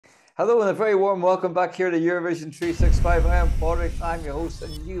Hello and a very warm welcome back here to Eurovision 365. I am Padraig, I'm your host,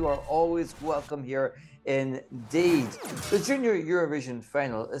 and you are always welcome here indeed. The Junior Eurovision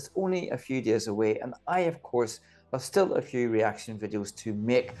final is only a few days away, and I, of course, have still a few reaction videos to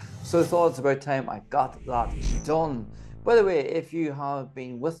make. So I thought it's about time I got that done. By the way, if you have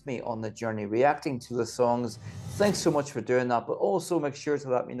been with me on the journey reacting to the songs, thanks so much for doing that. But also make sure to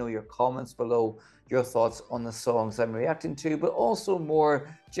let me know your comments below, your thoughts on the songs I'm reacting to, but also more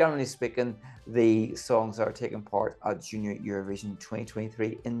generally speaking, the songs that are taking part at Junior Eurovision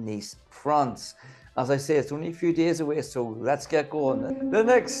 2023 in Nice, France. As I say, it's only a few days away, so let's get going. The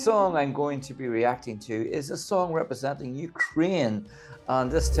next song I'm going to be reacting to is a song representing Ukraine. And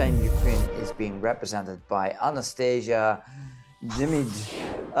this time Ukraine is being represented by Anastasia Dymyd.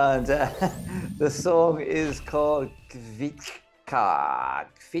 And the song is called Kvitka.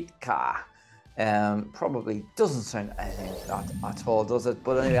 Probably doesn't sound anything like that at all, does it?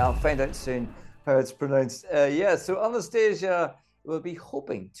 But anyway, I'll find out soon how it's pronounced. Yeah, so Anastasia will be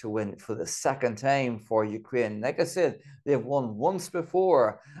hoping to win for the second time for Ukraine. Like I said, they've won once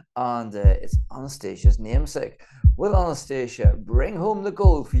before, and it's Anastasia's namesake. Will Anastasia bring home the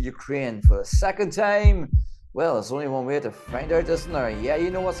gold for Ukraine for the second time? Well, there's only one way to find out, isn't there? Yeah, you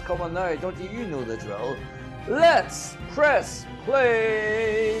know what's coming now. Don't you know the drill? Let's press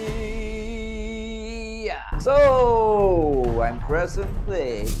play! So, I'm pressing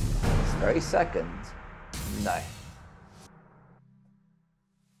play this very second now.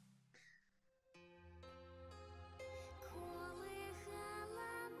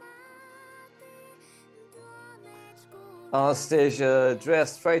 Anastasia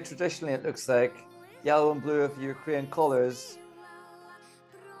dressed very traditionally, it looks like. Yellow and blue of Ukraine colours.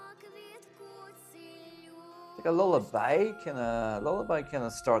 Like a lullaby kind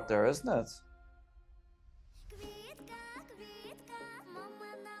of start there, isn't it?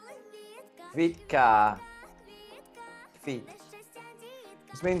 Kvitka.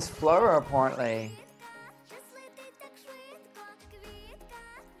 This means flower, apparently.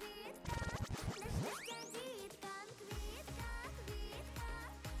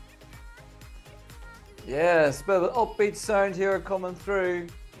 Yes, a bit of an upbeat sound here coming through.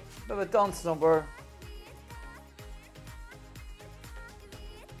 A bit of a dance number.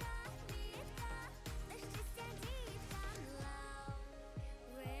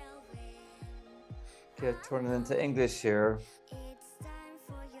 Okay, turning into English here.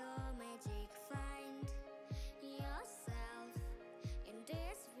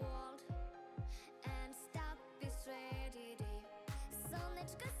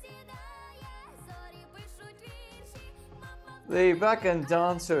 The back-end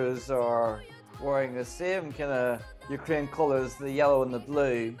dancers are wearing the same kind of Ukraine colours, the yellow and the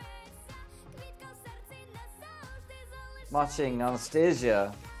blue, matching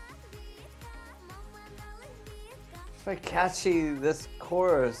Anastasia. Very catchy, this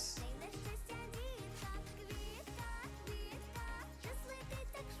chorus.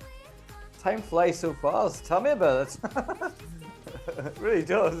 Time flies so fast. Tell me about it. It really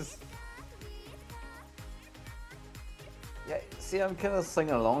does. Yeah, see, I'm kind of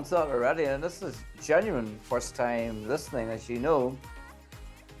singing along to that already, and this is genuine first time listening, as you know.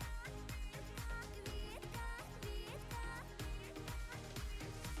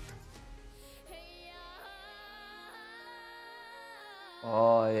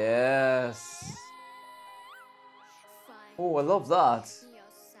 Oh, yes. Oh, I love that.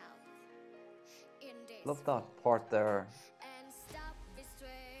 Love that part there.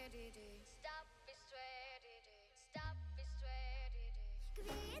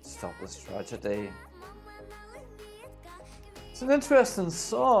 Stop this tragedy. It's an interesting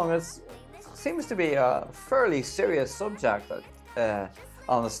song. It seems to be a fairly serious subject that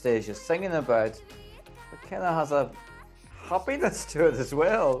Anastasia's singing about. It kind of has a happiness to it as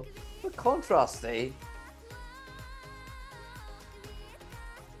well. The contrasty.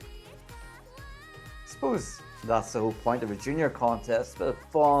 I suppose that's the whole point of a junior contest. A bit of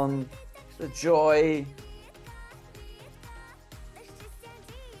fun, the joy.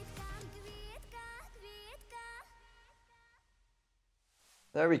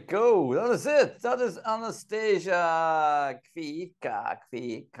 There we go. That is it. That is Anastasia Kvitka.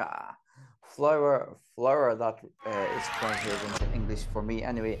 Flower. That is translated into English for me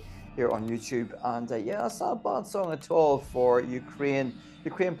anyway here on YouTube. And yeah, it's not a bad song at all for Ukraine.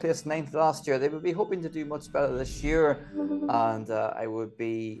 Ukraine placed 9th last year. They would be hoping to do much better this year. And I would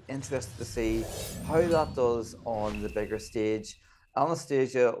be interested to see how that does on the bigger stage.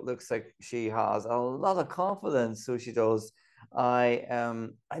 Anastasia looks like she has a lot of confidence, so she does. I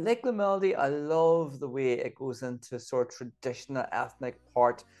like the melody. I love the way it goes into sort of traditional ethnic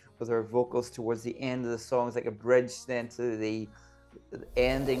part with her vocals towards the end of the song. It's like a bridge then to the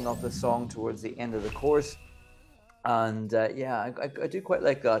ending of the song towards the end of the chorus. And yeah, I do quite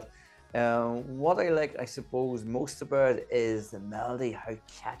like that. What I like, I suppose, most about it is the melody, how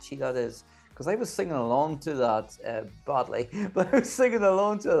catchy that is. Because I was singing along to that badly, but I was singing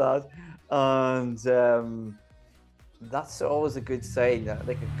along to that, and that's always a good sign.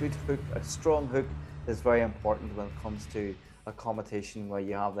 Like a good hook, a strong hook, is very important when it comes to a competition where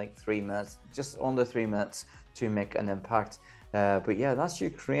you have like 3 minutes, just under 3 minutes, to make an impact. But yeah, that's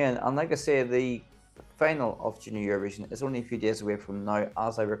Ukraine, and like I say, the final of Junior Eurovision is only a few days away from now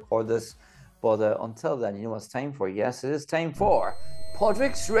as I record this. But until then, you know what it's time for? Yes, it is time for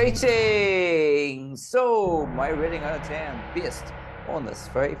Podrick's rating. So my rating out of 10, based on this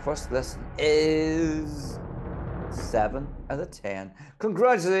very first listen, is 7 out of 10.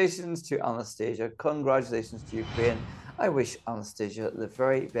 Congratulations to Anastasia. Congratulations to Ukraine. I wish Anastasia the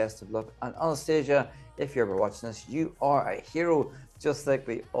very best of luck. And Anastasia, if you're ever watching this, you are a hero, just like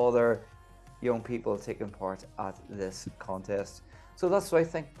the other young people taking part at this contest. So that's what I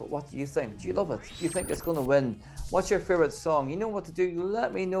think. But what do you think? Do you love it? Do you think it's going to win? What's your favorite song? You know what to do.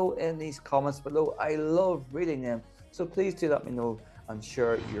 Let me know in these comments below. I love reading them. So please do let me know and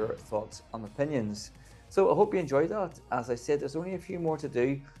share your thoughts and opinions. So I hope you enjoyed that. As I said, there's only a few more to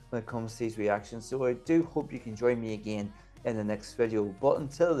do when it comes to these reactions. So I do hope you can join me again in the next video. But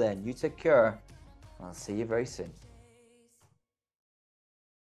until then, you take care. I'll see you very soon.